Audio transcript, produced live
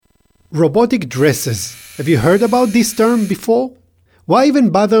Robotic dresses. Have you heard about this term before? Why even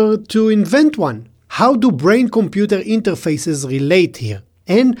bother to invent one? How do brain-computer interfaces relate here?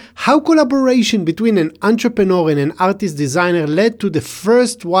 And how collaboration between an entrepreneur and an artist designer led to the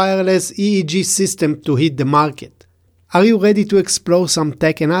first wireless EEG system to hit the market? Are you ready to explore some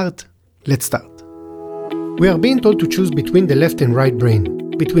tech and art? Let's start. We are being told to choose between the left and right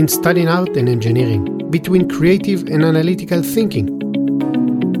brain, between studying art and engineering, between creative and analytical thinking.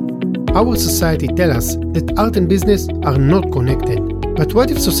 Our society tells us that art and business are not connected. But what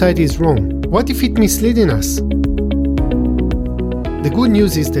if society is wrong? What if it's misleading us? The good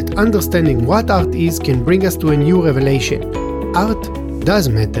news is that understanding what art is can bring us to a new revelation. Art does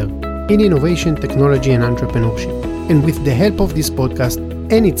matter in innovation, technology, and entrepreneurship. And with the help of this podcast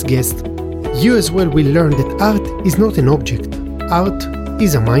and its guests, you as well will learn that art is not an object. Art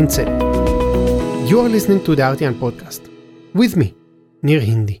is a mindset. You are listening to the Artian Podcast. With me, Nir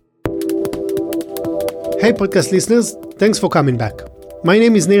Hindi. Hey podcast listeners, thanks for coming back. My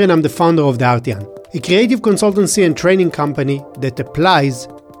name is Nir and I'm the founder of The Artian, a creative consultancy and training company that applies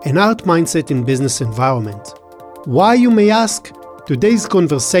an art mindset in business environment. Why, you may ask? Today's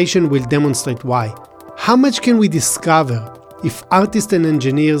conversation will demonstrate why. How much can we discover if artists and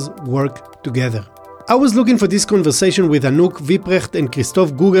engineers work together? I was looking for this conversation with Anouk Wipprecht and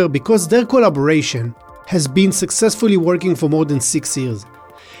Christophe Guger because their collaboration has been successfully working for more than 6 years.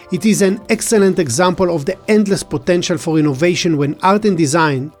 It is an excellent example of the endless potential for innovation when art and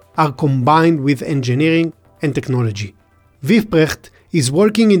design are combined with engineering and technology. Wipprecht is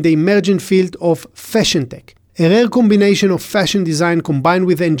working in the emerging field of fashion tech, a rare combination of fashion design combined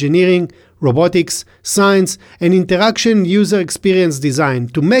with engineering, robotics, science, and interaction user experience design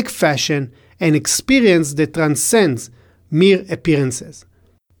to make fashion an experience that transcends mere appearances.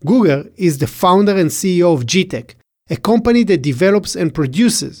 Guger is the founder and CEO of GTech, a company that develops and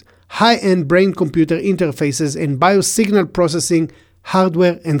produces high-end brain-computer interfaces and biosignal processing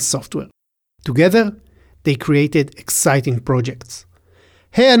hardware and software. Together, they created exciting projects.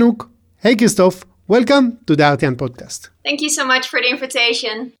 Hey Anouk, hey Christophe, welcome to the Artian Podcast. Thank you so much for the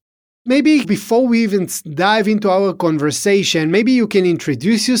invitation. Maybe before we even dive into our conversation, maybe you can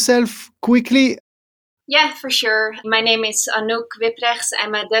introduce yourself quickly. Yeah, for sure. My name is Anouk Wipprecht.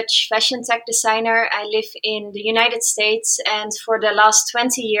 I'm a Dutch fashion tech designer. I live in the United States, and for the last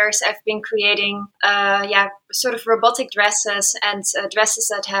 20 years, I've been creating sort of robotic dresses and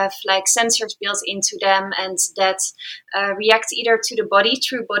dresses that have like sensors built into them and that react either to the body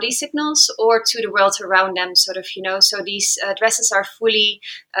through body signals or to the world around them, So these dresses are fully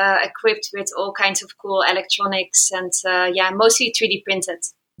equipped with all kinds of cool electronics and mostly 3D printed.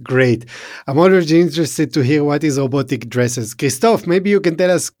 Great. I'm already interested to hear what is robotic dresses. Christophe, maybe you can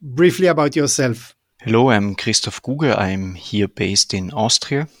tell us briefly about yourself. Hello, I'm Christophe Guger. I'm here based in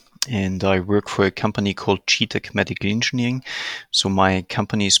Austria and I work for a company called GTech Medical Engineering. So my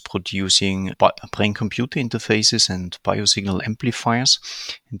company is producing brain-computer interfaces and biosignal amplifiers.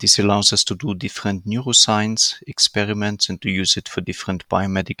 And this allows us to do different neuroscience experiments and to use it for different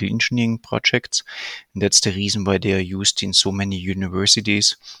biomedical engineering projects. And that's the reason why they are used in so many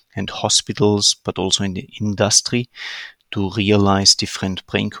universities and hospitals, but also in the industry to realize different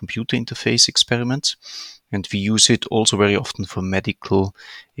brain-computer interface experiments. And we use it also very often for medical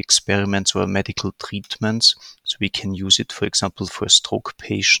experiments or medical treatments. So we can use it, for example, for stroke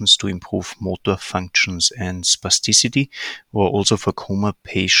patients to improve motor functions and spasticity, or also for coma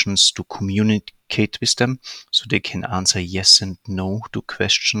patients to communicate with them so they can answer yes and no to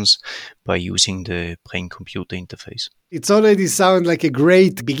questions by using the brain-computer interface. It's already sound like a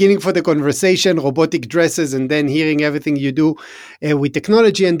great beginning for the conversation, robotic dresses, and then hearing everything you do with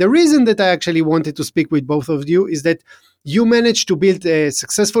technology. And the reason that I actually wanted to speak with both of you is that you managed to build a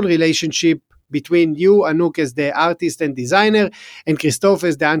successful relationship between you, Anouk, as the artist and designer, and Christophe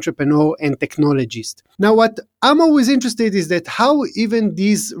as the entrepreneur and technologist. Now, what I'm always interested is that how even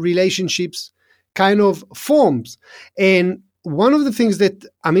these relationships kind of forms. And one of the things that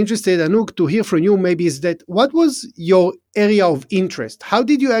I'm interested, Anouk, to hear from you maybe is that what was your area of interest? How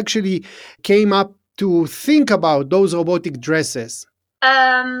did you actually came up to think about those robotic dresses?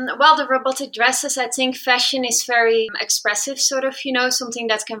 The robotic dresses, I think fashion is very expressive, something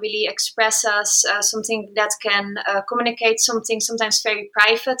that can really express us, something that can communicate something sometimes very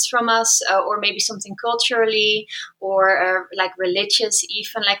private from us, or maybe something culturally or like religious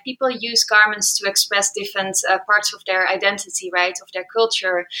even. Like people use garments to express different parts of their identity, right, of their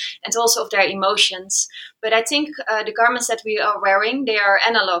culture and also of their emotions. But I think the garments that we are wearing, they are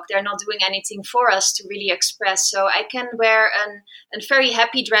analog. They're not doing anything for us to really express. So I can wear a very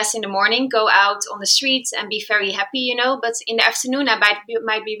happy dress in the morning, go out on the streets and be very happy, but in the afternoon I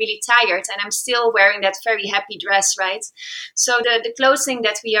might be really tired and I'm still wearing that very happy dress, right? So the clothing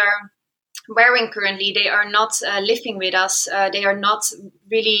that we are wearing currently, they are not living with us. They are not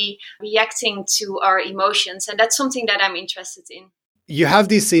really reacting to our emotions. And that's something that I'm interested in. You have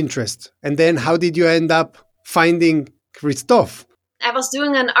this interest. And then how did you end up finding Christoph? I was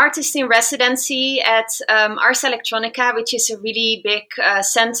doing an artist in residency at Ars Electronica, which is a really big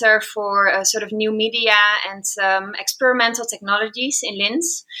center for sort of new media and experimental technologies in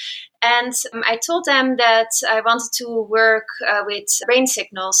Linz. And I told them that I wanted to work with brain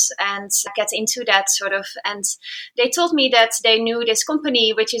signals and get into that sort of. And they told me that they knew this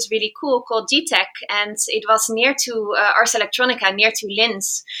company, which is really cool, called GTEC. And it was near to Ars Electronica, near to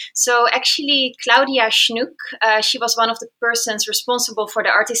Linz. So actually, Claudia Schnuck, she was one of the persons responsible for the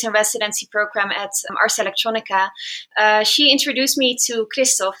Artist in Residency program at Ars Electronica. She introduced me to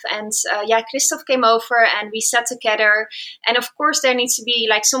Christoph. And Christoph came over and we sat together. And of course, there needs to be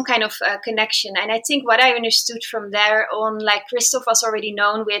like some kind of connection. And I think what I understood from there on, like Christoph was already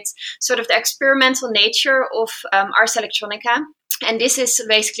known with sort of the experimental nature of Ars Electronica. And this is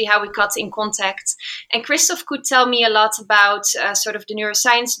basically how we got in contact. And Christoph could tell me a lot about sort of the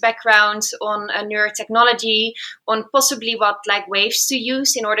neuroscience background, on neurotechnology, on possibly what like waves to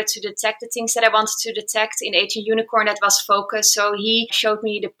use in order to detect the things that I wanted to detect in Agent Unicorn that was focused. So he showed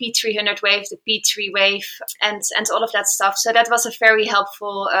me the P300 wave, the P3 wave, and all of that stuff. So that was a very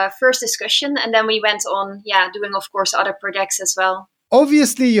helpful first discussion. And then we went on, doing, of course, other projects as well.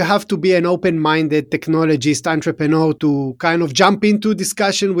 Obviously, you have to be an open-minded technologist entrepreneur to kind of jump into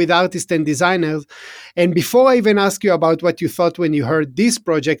discussion with artists and designers. And before I even ask you about what you thought when you heard this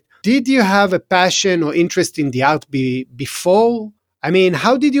project, did you have a passion or interest in the art before? I mean,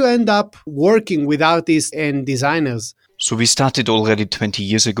 how did you end up working with artists and designers? So we started already 20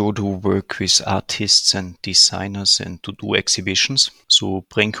 years ago to work with artists and designers and to do exhibitions. So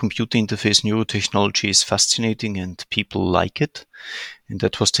brain-computer interface neurotechnology is fascinating and people like it. And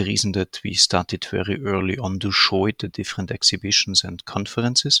that was the reason that we started very early on to show it at different exhibitions and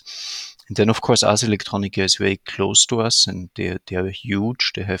conferences. And then, of course, Ars Electronica is very close to us and they are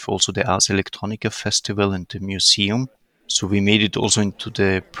huge. They have also the Ars Electronica Festival and the museum. So we made it also into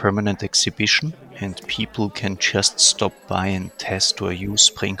the permanent exhibition and people can just stop by and test or use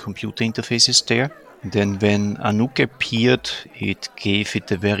brain-computer interfaces there. And then when Anouk appeared, it gave it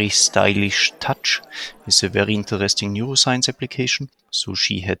a very stylish touch. It's a very interesting neuroscience application. So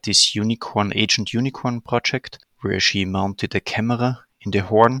she had this Agent Unicorn project where she mounted a camera in the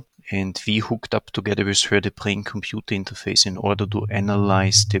horn. And we hooked up together with her the brain-computer interface in order to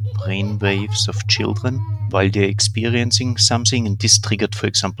analyze the brain waves of children while they're experiencing something. And this triggered, for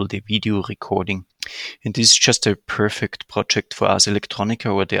example, the video recording. And this is just a perfect project for Ars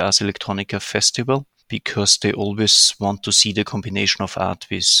Electronica or the Ars Electronica Festival because they always want to see the combination of art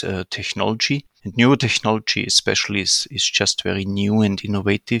with technology. And neurotechnology especially is just very new and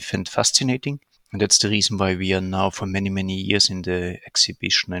innovative and fascinating. And that's the reason why we are now for many, many years in the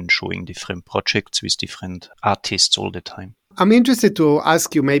exhibition and showing different projects with different artists all the time. I'm interested to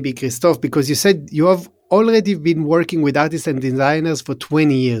ask you maybe, Christoph, because you said you have already been working with artists and designers for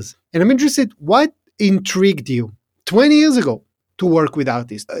 20 years. And I'm interested, what intrigued you 20 years ago to work with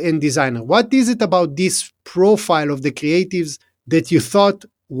artists and designers? What is it about this profile of the creatives that you thought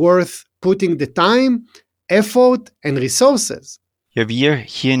worth putting the time, effort, and resources? Yeah, we are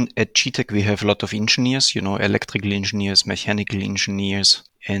here at GTEC, we have a lot of engineers, electrical engineers, mechanical engineers,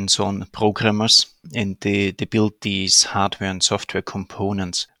 and so on, programmers, and they build these hardware and software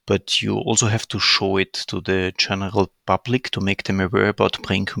components. But you also have to show it to the general public to make them aware about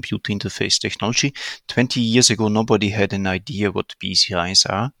brain-computer interface technology. 20 years ago, nobody had an idea what BCIs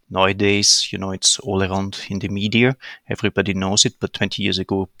are. Nowadays, it's all around in the media. Everybody knows it, but 20 years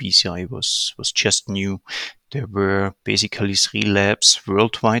ago, BCI was just new. There were basically 3 labs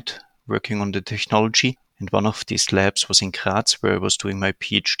worldwide working on the technology. And one of these labs was in Graz, where I was doing my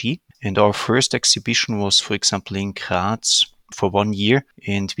PhD. And our first exhibition was, for example, in Graz for 1 year.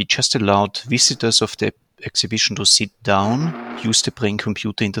 And we just allowed visitors of the exhibition to sit down, use the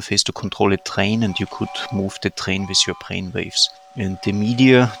brain-computer interface to control a train, and you could move the train with your brain waves. And the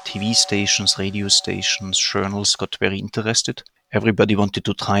media, TV stations, radio stations, journals got very interested. Everybody wanted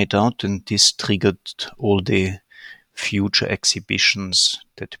to try it out, and this triggered all the future exhibitions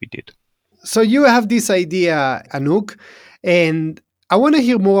that we did. So you have this idea, Anouk, and I want to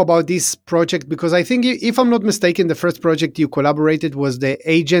hear more about this project because I think, if I'm not mistaken, the first project you collaborated was the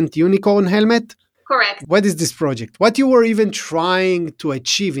Agent Unicorn helmet. Correct. What is this project? What you were even trying to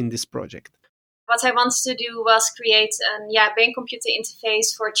achieve in this project? what I wanted to do was create a brain-computer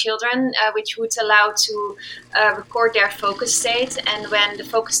interface for children, which would allow to record their focus state. And when the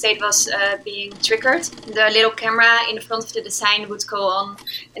focus state was being triggered, the little camera in the front of the design would go on,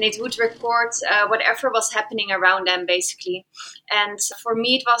 and it would record whatever was happening around them, basically. And for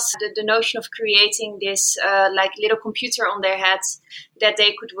me, it was the notion of creating this little computer on their heads that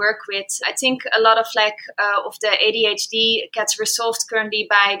they could work with. I think a lot of the ADHD gets resolved currently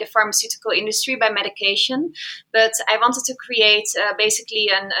by the pharmaceutical industry, by medication. But I wanted to create basically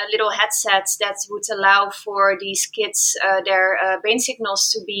a little headset that would allow for these kids their brain signals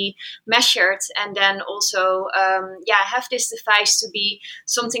to be measured, and then also have this device to be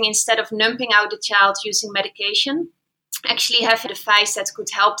something, instead of numbing out the child using medication, actually have a device that could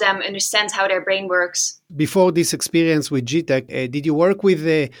help them understand how their brain works. Before this experience with GTEC, did you work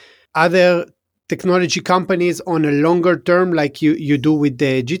with other technology companies on a longer term like you do with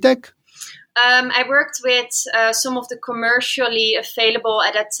the GTEC? I worked with some of the commercially available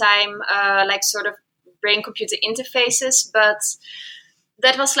at that time, sort of brain-computer interfaces, but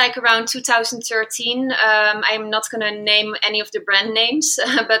that was around 2013. I'm not going to name any of the brand names,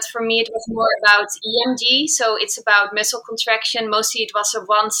 but for me it was more about EMG. So it's about muscle contraction. Mostly it was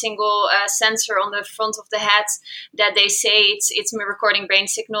one single sensor on the front of the head that they say it's recording brain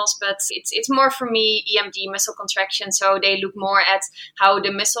signals, but it's more for me EMG, muscle contraction. So they look more at how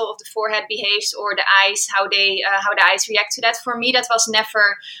the muscle of the forehead behaves, or the eyes, how the eyes react to that. For me, that was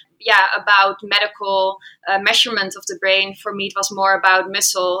never about medical measurement of the brain. For me, it was more about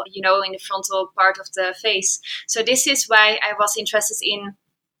muscle, in the frontal part of the face. So this is why I was interested in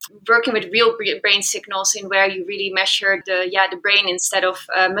working with real brain signals, in where you really measure the brain instead of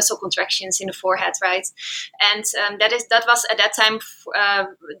muscle contractions in the forehead, right? And that was at that time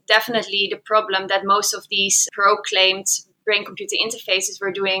definitely the problem that most of these proclaimed brain-computer interfaces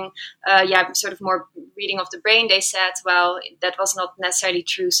were doing, sort of more reading of the brain. They said, well, that was not necessarily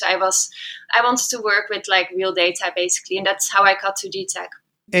true. So I wanted to work with real data, basically, and that's how I got to GTEC.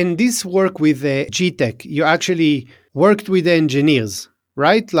 And this work with GTEC, you actually worked with the engineers,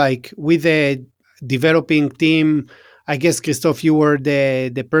 right? With the developing team. I guess, Christophe, you were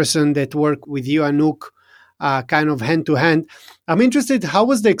the person that worked with you, Anouk, kind of hand to hand. I'm interested, how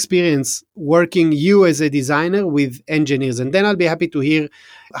was the experience working you as a designer with engineers? And then I'll be happy to hear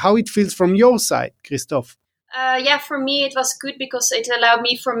how it feels from your side, Christophe. For me, it was good because it allowed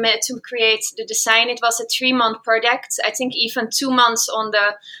me to create the design. It was a 3-month project. I think even 2 months on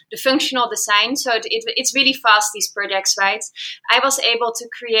the functional design. So it's really fast, these projects, right? I was able to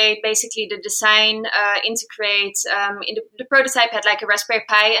create basically the design, integrate. The prototype had a Raspberry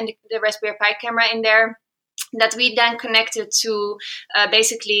Pi and the Raspberry Pi camera in there, that we then connected to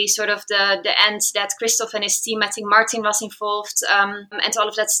basically sort of the end that Christophe and his team, I think Martin was involved, and all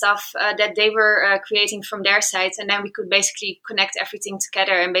of that stuff that they were creating from their side. And then we could basically connect everything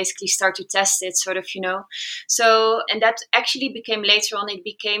together and basically start to test it, sort of, So, and that actually became later on, it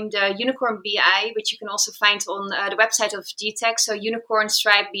became the Unicorn BI, which you can also find on the website of GTEC, so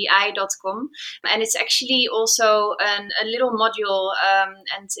unicornstripebi.com. And it's actually also a little module,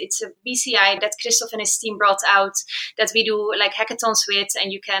 and it's a BCI that Christophe and his team brought out, that we do hackathons with,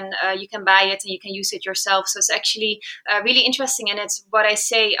 and you can buy it and you can use it yourself. So it's actually really interesting, and it's what I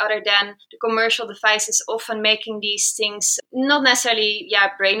say, other than the commercial devices often making these things not necessarily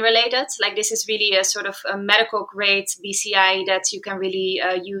brain related, this is really a sort of a medical grade BCI that you can really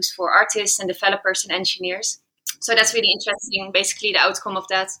use for artists and developers and engineers. So that's really interesting, basically the outcome of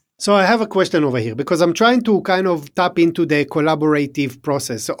that. So I have a question over here, because I'm trying to kind of tap into the collaborative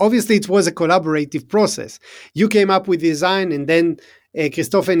process. So obviously it was a collaborative process. You came up with design, and then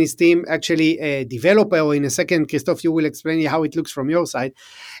Christophe and his team actually develop, or in a second, Christophe, you will explain how it looks from your side.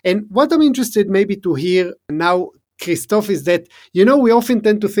 And what I'm interested maybe to hear now, Christophe, is that, we often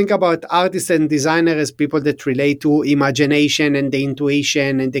tend to think about artists and designers as people that relate to imagination and the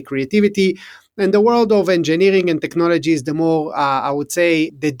intuition and the creativity. And the world of engineering and technology is the more, I would say,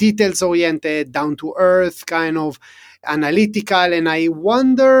 the details-oriented, down-to-earth, kind of analytical. And I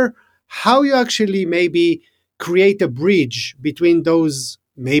wonder how you actually maybe create a bridge between those,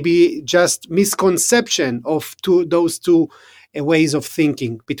 maybe just misconception of those two ways of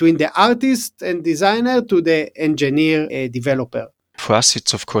thinking, between the artist and designer to the engineer developer. For us,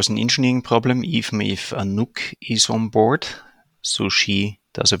 it's of course an engineering problem, even if Anouk is on board. So she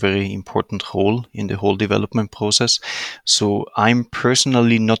does a very important role in the whole development process. So I'm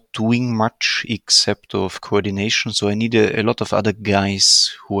personally not doing much except of coordination. So I need a lot of other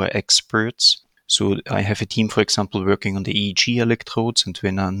guys who are experts. So I have a team, for example, working on the EEG electrodes. And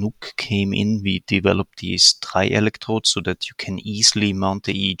when Anouk came in, we developed these tri electrodes so that you can easily mount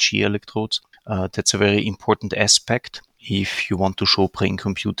the EEG electrodes. That's a very important aspect if you want to show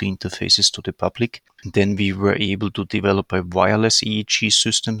brain-computer interfaces to the public. And then we were able to develop a wireless EEG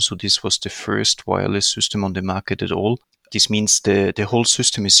system. So this was the first wireless system on the market at all. This means the whole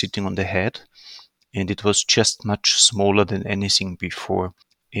system is sitting on the head, and it was just much smaller than anything before.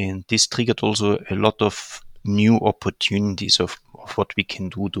 And this triggered also a lot of new opportunities of what we can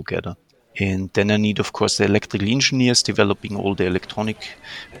do together. And then I need, of course, the electrical engineers developing all the electronic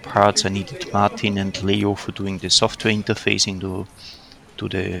parts. I needed Martin and Leo for doing the software interfacing to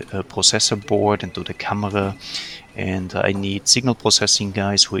the processor board and to the camera. And I need signal processing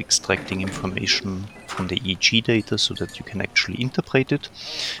guys who are extracting information from the EEG data so that you can actually interpret it.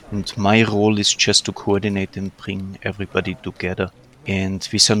 And my role is just to coordinate and bring everybody together. And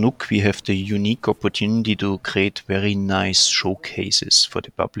with Anouk, we have the unique opportunity to create very nice showcases for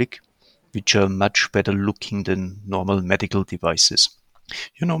the public, which are much better looking than normal medical devices.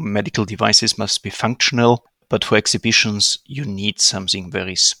 You know, medical devices must be functional, but for exhibitions, you need something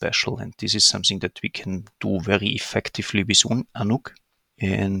very special. And this is something that we can do very effectively with Anouk.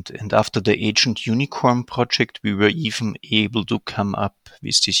 And after the Agent Unicorn project, we were even able to come up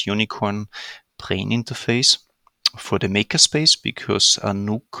with this unicorn brain interface for the makerspace, because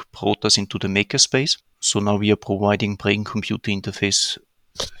Anouk brought us into the makerspace. So now we are providing brain-computer interfaces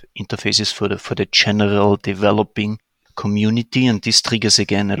for the general developing community, and this triggers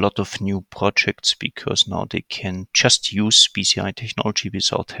again a lot of new projects because now they can just use BCI technology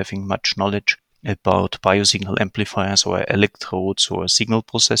without having much knowledge about biosignal amplifiers or electrodes or signal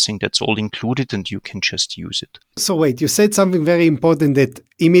processing. That's all included, and you can just use it. So wait, you said something very important that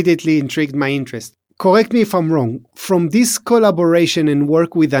immediately intrigued my interest. Correct me if I'm wrong. From this collaboration and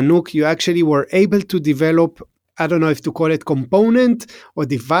work with Anouk, you actually were able to develop, I don't know if to call it component or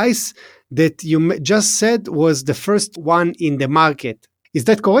device, that you just said was the first one in the market. Is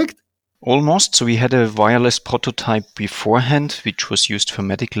that correct? Almost. So we had a wireless prototype beforehand, which was used for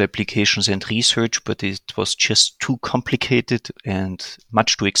medical applications and research, but it was just too complicated and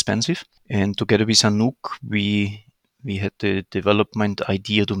much too expensive. And together with Anouk, we had the development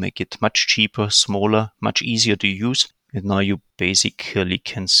idea to make it much cheaper, smaller, much easier to use. And now you basically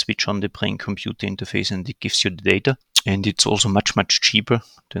can switch on the brain-computer interface and it gives you the data. And it's also much, much cheaper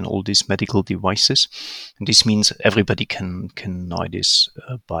than all these medical devices. And this means everybody can nowadays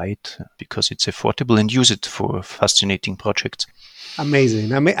buy it because it's affordable and use it for fascinating projects.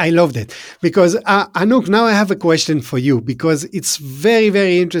 Amazing. I love that. Because Anouk, now I have a question for you, because it's very,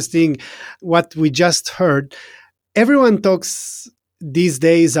 very interesting what we just heard. Everyone talks these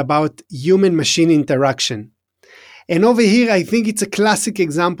days about human-machine interaction. And over here, I think it's a classic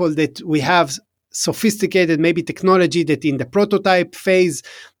example that we have sophisticated, maybe technology that in the prototype phase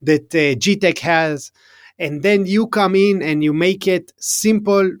that GTEC has, and then you come in and you make it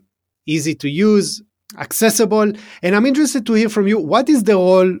simple, easy to use, accessible. And I'm interested to hear from you, what is the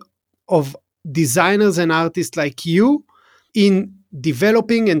role of designers and artists like you in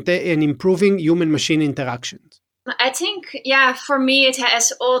developing and improving human-machine interactions? I think, for me, it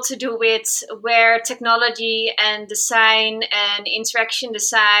has all to do with where technology and design and interaction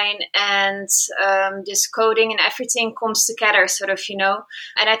design and this coding and everything comes together,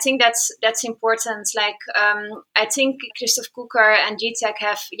 And I think that's important. I think Christoph Kuker and GTEC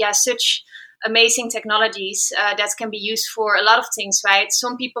have, such amazing technologies that can be used for a lot of things, right?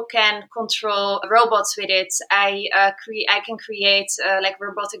 Some people can control robots with it. I can create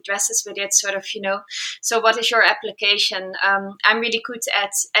robotic dresses with it, So what is your application? I'm really good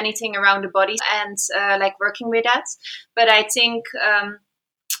at anything around the body and working with that. But I think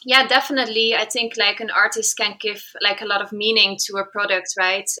definitely. I think an artist can give a lot of meaning to a product,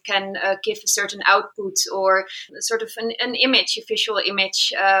 right? Can give a certain output or sort of an image, a visual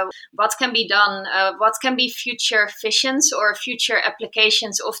image. What can be done? What can be future visions or future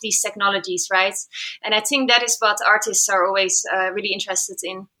applications of these technologies, right? And I think that is what artists are always really interested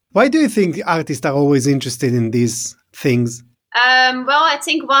in. Why do you think artists are always interested in these things? Well, I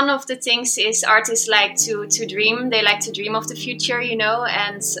think one of the things is artists like to dream. They like to dream of the future,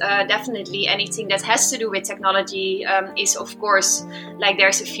 and definitely anything that has to do with technology is, of course,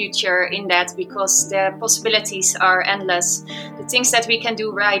 there's a future in that because the possibilities are endless. The things that we can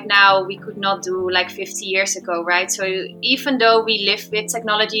do right now, we could not do 50 years ago, right? So even though we live with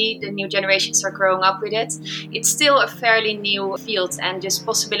technology, the new generations are growing up with it, it's still a fairly new field and just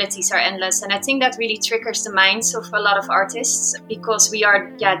possibilities are endless. And I think that really triggers the minds of a lot of artists. Because we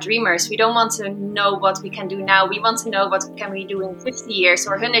are dreamers. We don't want to know what we can do now. We want to know what can we do in 50 years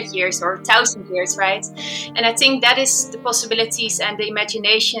or 100 years or 1,000 years, right? And I think that is the possibilities and the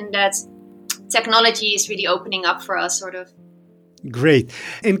imagination that technology is really opening up for us, sort of. Great.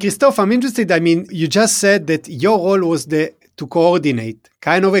 And Christophe, I'm interested, you just said that your role was to coordinate,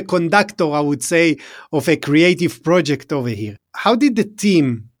 kind of a conductor, I would say, of a creative project over here. How did the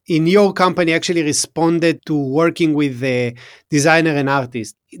team in your company actually responded to working with the designer and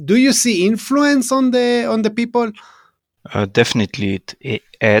artist? Do you see influence on the people? Definitely, it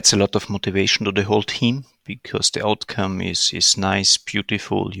adds a lot of motivation to the whole team because the outcome is nice,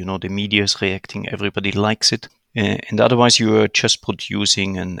 beautiful. The media is reacting, everybody likes it. And otherwise, you are just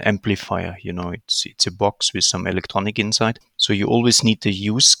producing an amplifier. It's a box with some electronic inside. So you always need the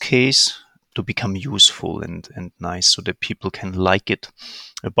use case to become useful and nice so that people can like it.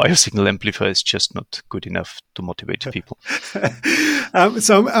 A biosignal amplifier is just not good enough to motivate people.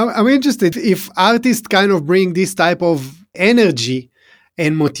 So I'm interested, if artists kind of bring this type of energy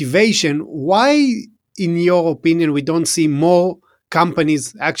and motivation, why, in your opinion, we don't see more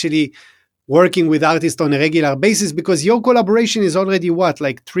companies actually working with artists on a regular basis? Because your collaboration is already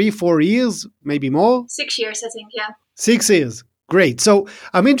like 3-4 years, maybe more? 6 years, I think, yeah. 6 years. Great. So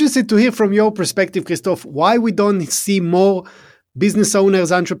I'm interested to hear from your perspective, Christophe, why we don't see more business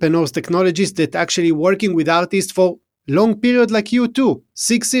owners, entrepreneurs, technologists that actually working with artists for long period like you too,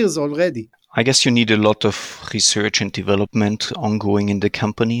 6 years already. I guess you need a lot of research and development ongoing in the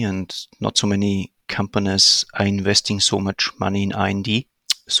company, and not so many companies are investing so much money in R&D.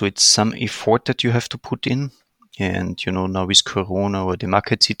 So it's some effort that you have to put in. And, now with Corona or the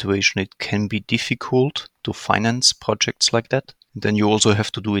market situation, it can be difficult to finance projects like that. Then you also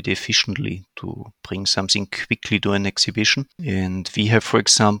have to do it efficiently to bring something quickly to an exhibition. And we have, for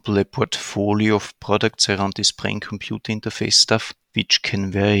example, a portfolio of products around this brain-computer interface stuff, which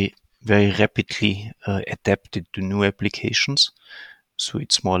can very, very rapidly adapt it to new applications. So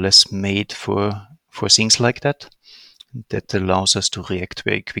it's more or less made for things like that. That allows us to react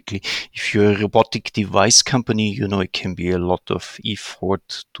very quickly. If you're a robotic device company, it can be a lot of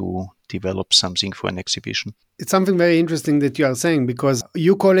effort to develop something for an exhibition. It's something very interesting that you are saying, because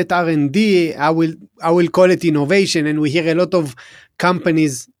you call it R&D, I will call it innovation, and we hear a lot of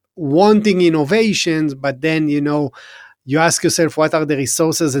companies wanting innovations, but then, you ask yourself, what are the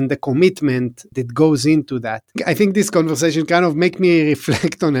resources and the commitment that goes into that? I think this conversation kind of make me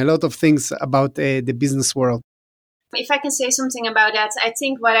reflect on a lot of things about the business world. If I can say something about that, I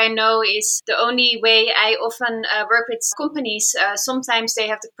think what I know is the only way I often work with companies. Sometimes they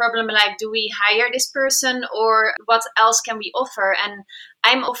have the problem like, do we hire this person, or what else can we offer? And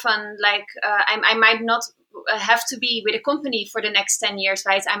I'm often like, I might not have to be with a company for the next 10 years,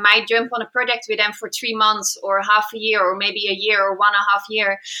 right? I might jump on a project with them for 3 months or half a year or maybe a year or 1.5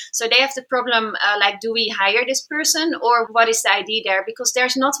 years. So they have the problem like, do we hire this person, or what is the idea there? Because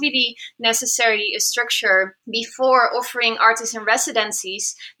there's not really necessarily a structure before offering artists in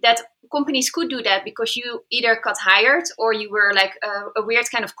residencies that companies could do that, because you either got hired or you were like a weird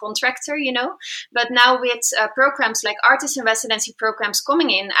kind of contractor, But now with programs like artist in residency programs coming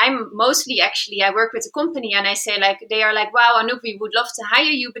in, I'm mostly I work with a company and I say like, they are like, wow, Anouk, we would love to hire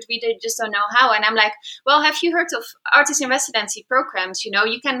you, but we just don't know how. And I'm like, well, have you heard of artist in residency programs?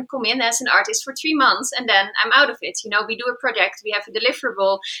 You can come in as an artist for 3 months and then I'm out of it. We do a project, we have a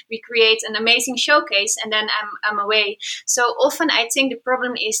deliverable, we create an amazing showcase, and then I'm away. So often I think the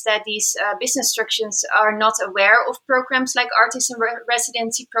problem is that these business structures are not aware of programs like artist in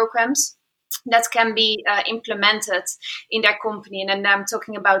residency programs that can be implemented in their company. And I'm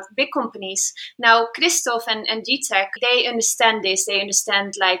talking about big companies. Now, Christophe and GTech, they understand this. They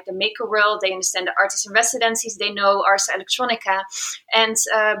understand like the maker world. They understand the artists in residencies. They know Ars Electronica. And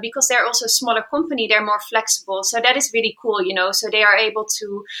because they're also a smaller company, they're more flexible. So that is really cool, So they are able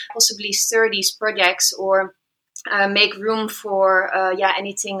to possibly stir these projects or make room for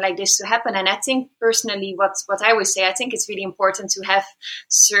anything like this to happen. And I think personally, what I would say, I think it's really important to have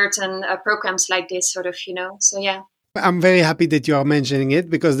certain programs like this sort of, So yeah. I'm very happy that you are mentioning it,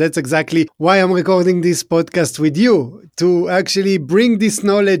 because that's exactly why I'm recording this podcast with you, to actually bring this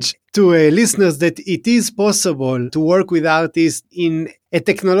knowledge to listeners that it is possible to work with artists in a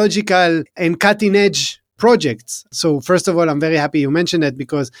technological and cutting edge projects. So first of all, I'm very happy you mentioned that,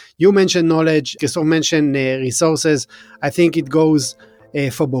 because you mentioned knowledge, Christophe mentioned resources. I think it goes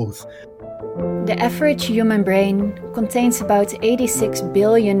for both. The average human brain contains about 86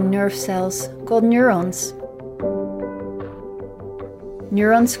 billion nerve cells called neurons.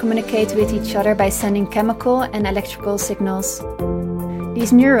 Neurons communicate with each other by sending chemical and electrical signals.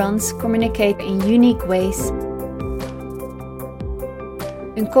 These neurons communicate in unique ways.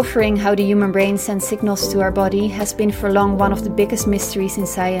 Uncovering how the human brain sends signals to our body has been for long one of the biggest mysteries in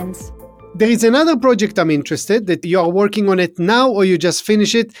science. There is another project I'm interested that you are working on it now, or you just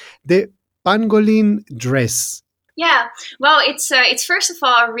finished it, the pangolin dress. Yeah, well, it's first of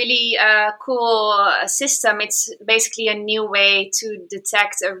all a really cool system. It's basically a new way to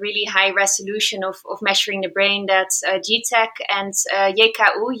detect a really high resolution of measuring the brain that GTEC and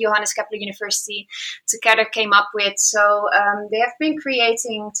JKU, Johannes Kepler University, together came up with. So they have been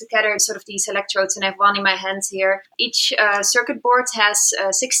creating together sort of these electrodes, and I have one in my hand here. Each circuit board has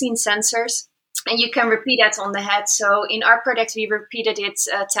 16 sensors. And you can repeat that on the head. So in our product, we repeated it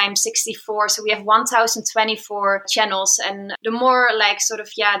times 64. So we have 1024 channels. And the more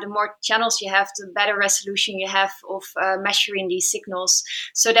the more channels you have, the better resolution you have of measuring these signals.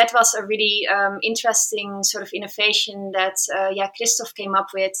 So that was a really interesting sort of innovation that Christoph came up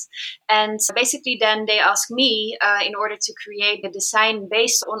with. And basically then they asked me in order to create a design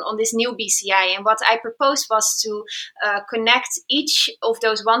based on this new BCI. And what I proposed was to connect each of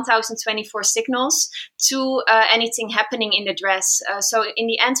those 1024 signals to anything happening in the dress. So in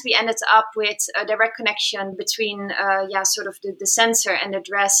the end, we ended up with a direct connection between sort of the sensor and the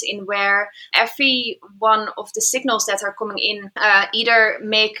dress, in where every one of the signals that are coming in either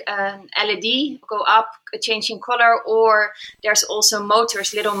make an LED go up, changing color, or there's also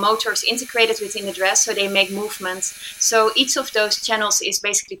little motors integrated within the dress, so they make movement. So each of those channels is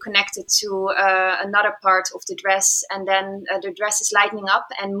basically connected to another part of the dress, and then the dress is lighting up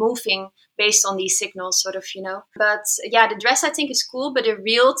and moving based on these signals, sort of, But the dress I think is cool, but the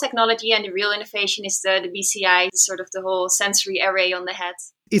real technology and the real innovation is the BCI, sort of the whole sensory array on the head.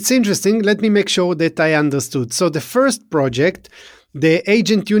 It's interesting. Let me make sure that I understood. So the first project, the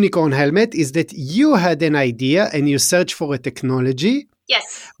Agent Unicorn helmet, is that you had an idea and you searched for a technology.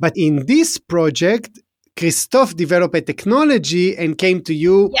 Yes. But in this project, Christoph developed a technology and came to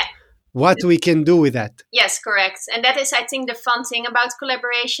you. Yeah. What we can do with that. Yes, correct. And that is, I think, the fun thing about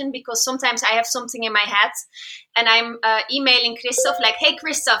collaboration, because sometimes I have something in my head and I'm emailing Christoph like, hey,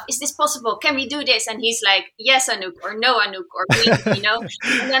 Christoph, is this possible? Can we do this? And he's like, yes, Anouk, or no, Anouk, or maybe,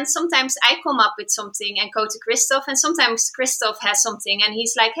 And then sometimes I come up with something and go to Christoph, and sometimes Christoph has something and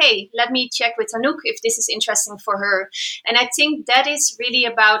he's like, hey, let me check with Anouk if this is interesting for her. And I think that is really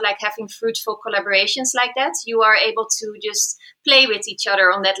about like having fruitful collaborations like that. You are able to just play with each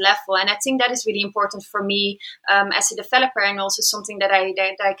other on that level. And I think that is really important for me as a developer, and also something that I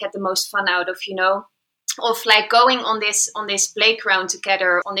get the most fun out of, of like going on this playground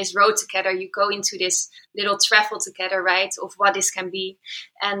together, on this road together. You go into this little travel together, right, of what this can be.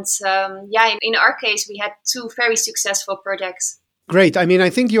 And in our case, we had 2 very successful projects. Great. I mean, I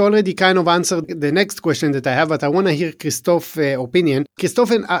think you already kind of answered the next question that I have, but I want to hear Christoph's opinion.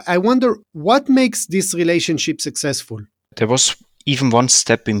 Christoph, I wonder what makes this relationship successful? There was even one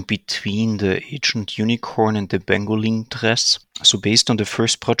step in between the Agent Unicorn and the Pangolin dress. So based on the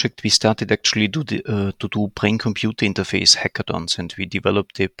first project, we started actually to do brain-computer interface hackathons, and we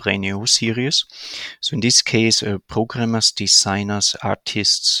developed the Braineo series. So in this case, programmers, designers,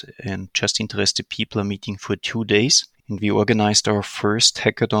 artists, and just interested people are meeting for 2 days. And we organized our first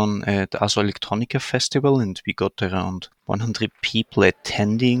hackathon at ASO Electronica Festival, and we got around 100 people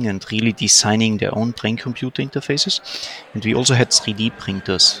attending and really designing their own brain-computer interfaces. And we also had 3D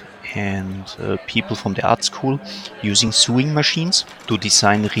printers and people from the art school using sewing machines to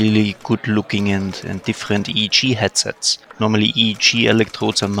design really good-looking and different EEG headsets. Normally, EEG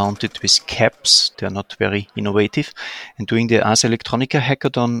electrodes are mounted with caps. They're not very innovative. And during the ASO Electronica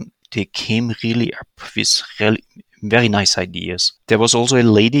hackathon, they came really up with very nice ideas. There was also a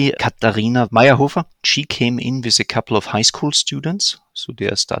lady, Katharina Meyerhofer. She came in with a couple of high school students. So they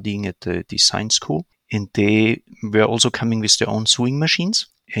are studying at the design school. And they were also coming with their own sewing machines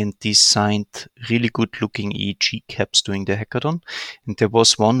and designed really good looking EEG caps during the hackathon. And there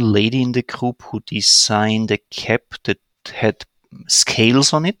was one lady in the group who designed a cap that had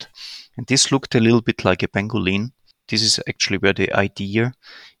scales on it. And this looked a little bit like a pangolin. This is actually where the idea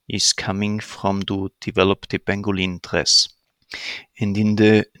is coming from to develop the pangolin dress. And in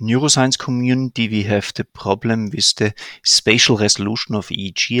the neuroscience community, we have the problem with the spatial resolution of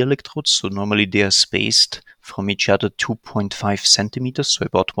EEG electrodes. So normally they are spaced from each other 2.5 centimeters, so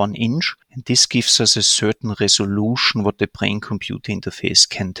about 1 inch. And this gives us a certain resolution what the brain-computer interface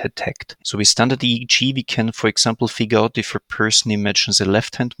can detect. So with standard EEG, we can, for example, figure out if a person imagines a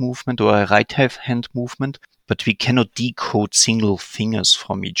left-hand movement or a right-hand movement, but we cannot decode single fingers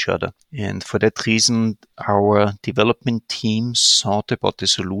from each other. And for that reason, our development team thought about the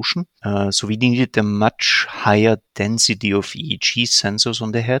solution. So we needed a much higher density of EEG sensors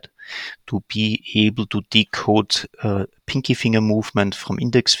on the head to be able to decode pinky finger movement from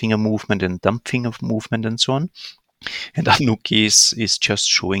index finger movement and thumb finger movement and so on. And Anouk is just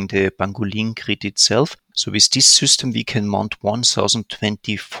showing the pangolin grid itself. So with this system, we can mount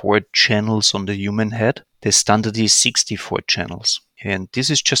 1024 channels on the human head. The standard is 64 channels. And this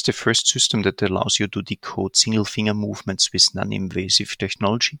is just the first system that allows you to decode single finger movements with non-invasive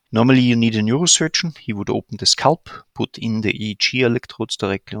technology. Normally you need a neurosurgeon. He would open the scalp, put in the EEG electrodes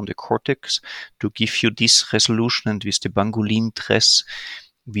directly on the cortex to give you this resolution. And with the Pangolin dress,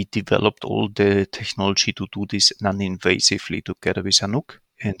 we developed all the technology to do this non-invasively together with Anouk.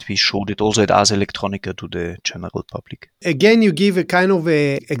 And we showed it also at Ars Electronica to the general public. Again, you give a kind of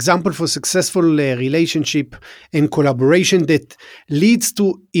a example for successful relationship and collaboration that leads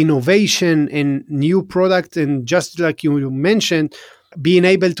to innovation and new product. And just like you mentioned, being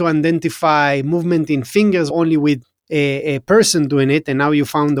able to identify movement in fingers only with a person doing it. And now you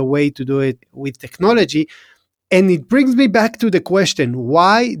found a way to do it with technology. And it brings me back to the question,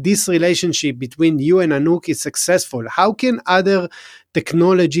 why this relationship between you and Anouk is successful? How can other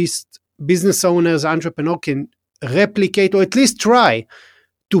technologists, business owners, entrepreneurs can replicate or at least try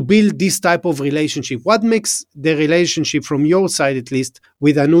to build this type of relationship? What makes the relationship from your side, at least,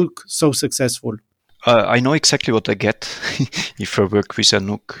 with Anouk so successful? I know exactly what I get if I work with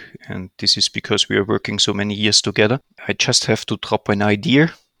Anouk. And this is because we are working so many years together. I just have to drop an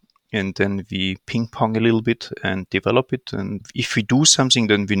idea. And then we ping pong a little bit and develop it. And if we do something,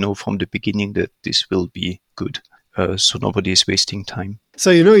 then we know from the beginning that this will be good. So nobody is wasting time.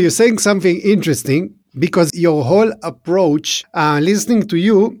 So, you're saying something interesting because your whole approach, listening to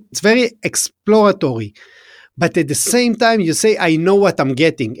you, it's very exploratory. But at the same time, you say, I know what I'm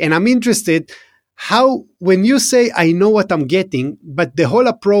getting. And I'm interested how, when you say, I know what I'm getting, but the whole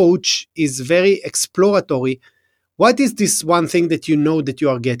approach is very exploratory, what is this one thing that you know that you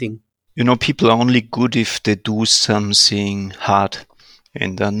are getting? People are only good if they do something hard.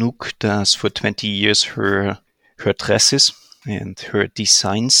 And Anouk does for 20 years her dresses and her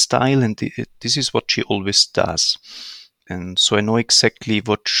design style. And this is what she always does. And so I know exactly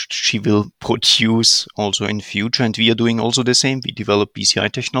what she will produce also in future. And we are doing also the same. We develop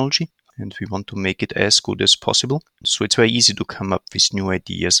BCI technology. And we want to make it as good as possible. So it's very easy to come up with new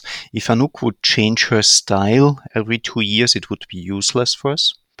ideas. If Anouk would change her style every 2 years, it would be useless for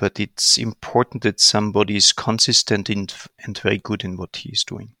us. But it's important that somebody is consistent and very good in what he is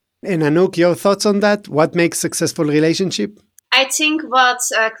doing. And Anouk, your thoughts on that? What makes successful relationship? I think what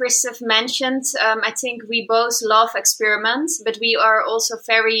Christoph mentioned, I think we both love experiments, but we are also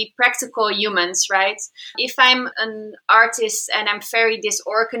very practical humans, right? If I'm an artist and I'm very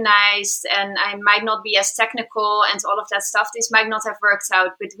disorganized and I might not be as technical and all of that stuff, this might not have worked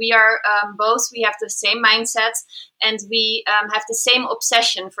out. But we are we have the same mindset and we have the same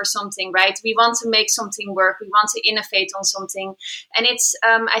obsession for something, right? We want to make something work. We want to innovate on something. And it's,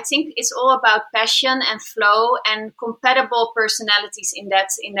 I think it's all about passion and flow and compatible personalities in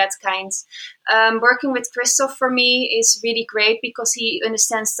that kind. Working with Christoph for me is really great because he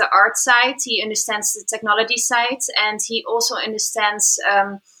understands the art side, he understands the technology side, and he also understands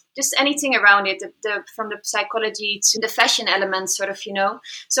just anything around it, from the psychology to the fashion element, sort of,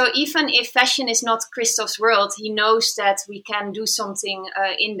 So even if fashion is not Christoph's world, he knows that we can do something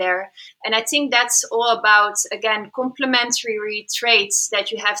in there. And I think that's all about, again, complementary traits that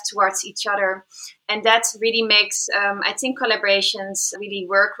you have towards each other. And that really makes, I think, collaborations really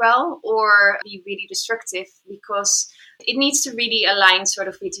work well or be really destructive because it needs to really align sort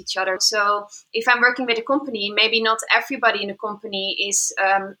of with each other. So if I'm working with a company, maybe not everybody in the company is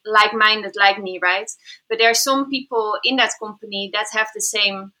like-minded like me, right? But there are some people in that company that have the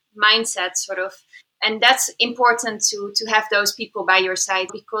same mindset sort of. And that's important to have those people by your side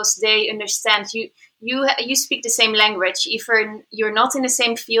because they understand you speak the same language. If you're not in the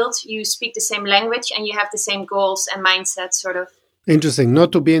same field, you speak the same language and you have the same goals and mindset sort of. Interesting.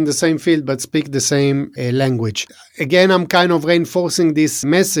 Not to be in the same field, but speak the same language. Again, I'm kind of reinforcing this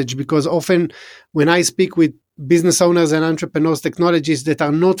message because often when I speak with business owners and entrepreneurs, technologists that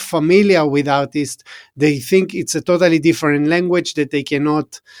are not familiar with artists, they think it's a totally different language that they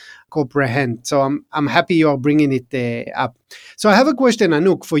cannot comprehend. So I'm happy you are bringing it up. So I have a question,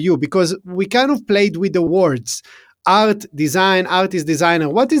 Anouk, for you, because we kind of played with the words art, design, artist, designer.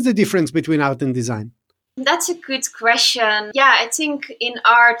 What is the difference between art and design? That's a good question. Yeah, I think in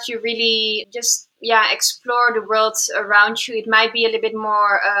art, you really just explore the world around you. It might be a little bit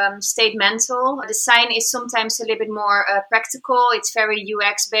more statemental. Design is sometimes a little bit more practical. It's very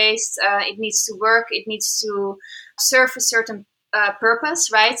UX based. It needs to work. It needs to serve a certain purpose,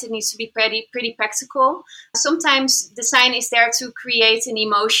 right? It needs to be pretty practical. Sometimes design is there to create an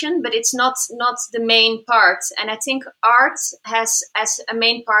emotion, but it's not the main part. And I think art has as a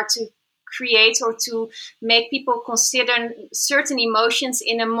main part to create or to make people consider certain emotions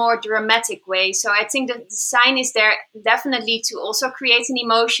in a more dramatic way. So I think the design is there definitely to also create an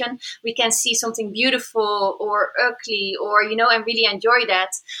emotion. We can see something beautiful or ugly or, and really enjoy that.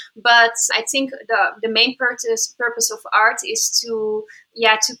 But I think the main purpose of art is to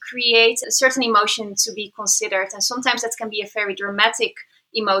create a certain emotion to be considered. And sometimes that can be a very dramatic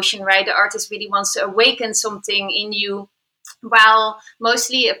emotion, right? The artist really wants to awaken something in you, while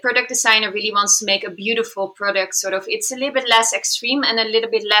mostly a product designer really wants to make a beautiful product. Sort of, it's a little bit less extreme and a little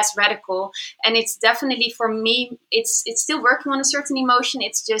bit less radical. And it's definitely, for me, it's still working on a certain emotion.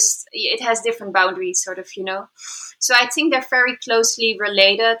 It's just, it has different boundaries, sort of, So I think they're very closely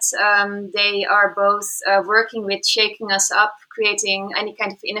related. They are both working with shaking us up, creating any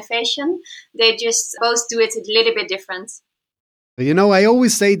kind of innovation. They just both do it a little bit different. I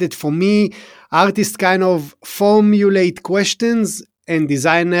always say that for me, artists kind of formulate questions and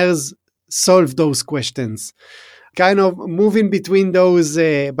designers solve those questions. Kind of moving between those,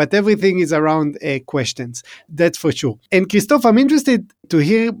 but everything is around questions. That's for sure. And Christophe, I'm interested to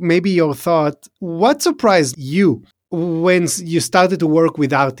hear maybe your thought. What surprised you when you started to work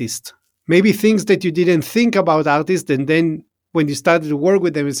with artists? Maybe things that you didn't think about artists, and then when you started to work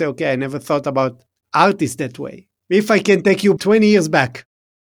with them, you say, okay, I never thought about artists that way. If I can take you 20 years back.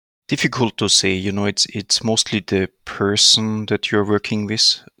 Difficult to say, it's mostly the person that you're working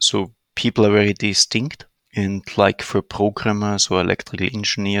with. So people are very distinct. And like for programmers or electrical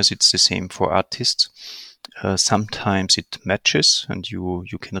engineers, it's the same for artists. Sometimes it matches and you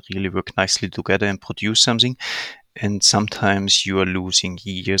can really work nicely together and produce something. And sometimes you are losing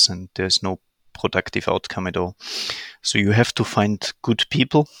years and there's no productive outcome at all. So you have to find good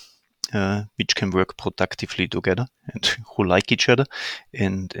people which can work productively together and who like each other,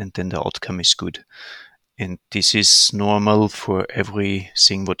 and then the outcome is good. And this is normal for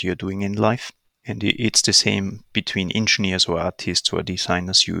everything what you're doing in life. And it's the same between engineers or artists or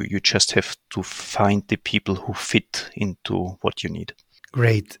designers. You just have to find the people who fit into what you need.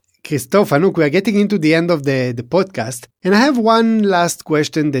 Great. Christophe, Anouk, we are getting into the end of the podcast. And I have one last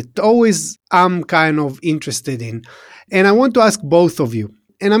question that always I'm kind of interested in. And I want to ask both of you.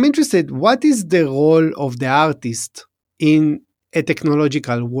 And I'm interested, what is the role of the artist in a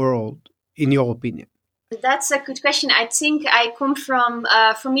technological world, in your opinion? That's a good question. I think I come from,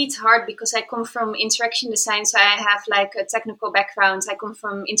 for me it's hard because I come from interaction design. So I have like a technical background. I come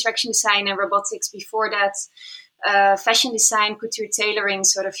from interaction design and robotics before that, fashion design, couture tailoring,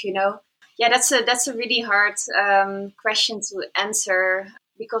 sort of, Yeah, that's a really hard question to answer.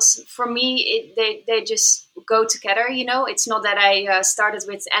 Because for me, they just go together, It's not that I started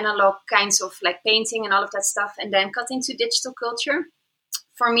with analog kinds of like painting and all of that stuff and then got into digital culture.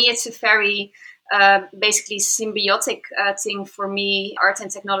 For me, it's a very basically symbiotic thing. For me, art and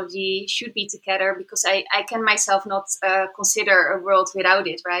technology should be together because I can myself not consider a world without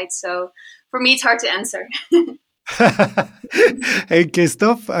it, right? So for me, it's hard to answer. Hey,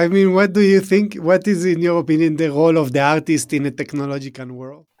 Christophe, what do you think? What is, in your opinion, the role of the artist in a technological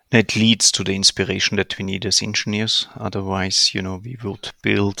world? It leads to the inspiration that we need as engineers. Otherwise, we would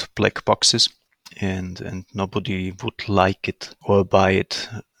build black boxes and nobody would like it or buy it.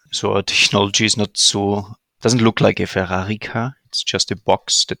 So our technology is doesn't look like a Ferrari car. It's just a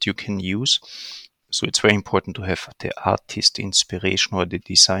box that you can use. So it's very important to have the artist inspiration or the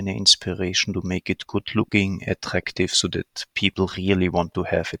designer inspiration to make it good looking, attractive, so that people really want to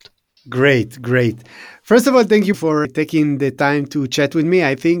have it. Great. First of all, thank you for taking the time to chat with me.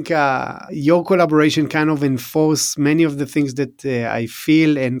 I think your collaboration kind of enforces many of the things that I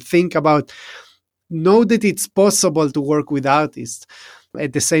feel and think about. Know that it's possible to work with artists.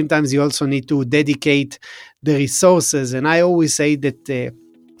 At the same time, you also need to dedicate the resources. And I always say that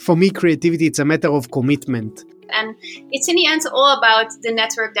for me, creativity, it's a matter of commitment. And it's in the end all about the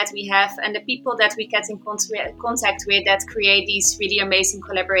network that we have and the people that we get in contact with that create these really amazing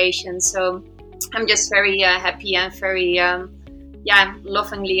collaborations. So I'm just very happy and very,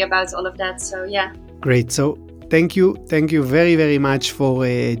 lovingly about all of that. So, yeah. Great. So thank you. Thank you very, very much for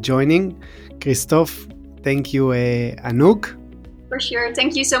joining. Christophe, thank you, Anouk. For sure.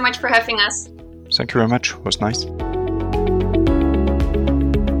 Thank you so much for having us. Thank you very much. It was nice.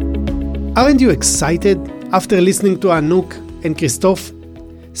 Aren't you excited after listening to Anouk and Christophe?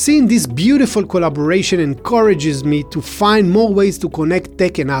 Seeing this beautiful collaboration encourages me to find more ways to connect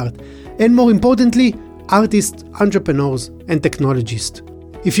tech and art, and more importantly, artists, entrepreneurs, and technologists.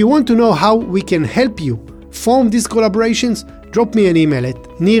 If you want to know how we can help you form these collaborations, drop me an email at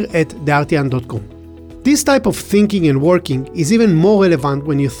nir@theartian.com. This type of thinking and working is even more relevant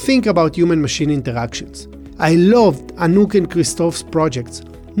when you think about human-machine interactions. I loved Anouk and Christophe's projects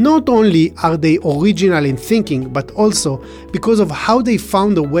Not only are they original in thinking, but also because of how they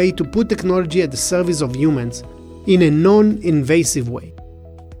found a way to put technology at the service of humans in a non-invasive way.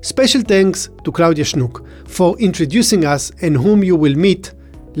 Special thanks to Claudia Schnuck for introducing us and whom you will meet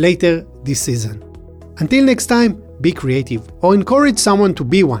later this season. Until next time, be creative or encourage someone to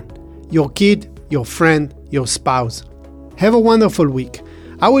be one. Your kid, your friend, your spouse. Have a wonderful week.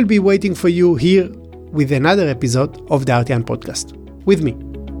 I will be waiting for you here with another episode of the Artian Podcast. With me,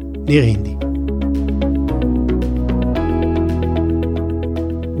 Nir Hindi.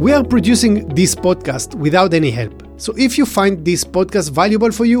 We are producing this podcast without any help. So if you find this podcast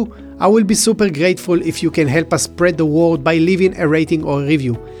valuable for you, I will be super grateful if you can help us spread the word by leaving a rating or a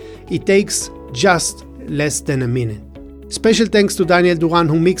review. It takes just less than a minute. Special thanks to Daniel Duran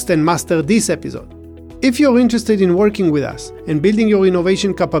who mixed and mastered this episode. If you're interested in working with us and building your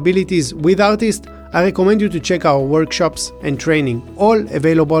innovation capabilities with artists, I recommend you to check our workshops and training, all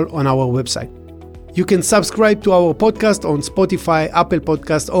available on our website. You can subscribe to our podcast on Spotify, Apple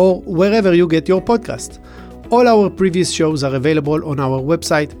Podcasts, or wherever you get your podcast. All our previous shows are available on our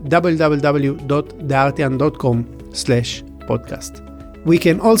website www.theartian.com/podcast. We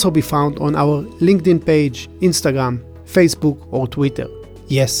can also be found on our LinkedIn page, Instagram, Facebook, or Twitter.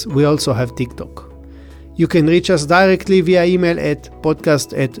 Yes, we also have TikTok. You can reach us directly via email at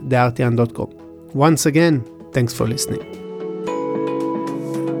podcast@theartian.com. Once again, thanks for listening.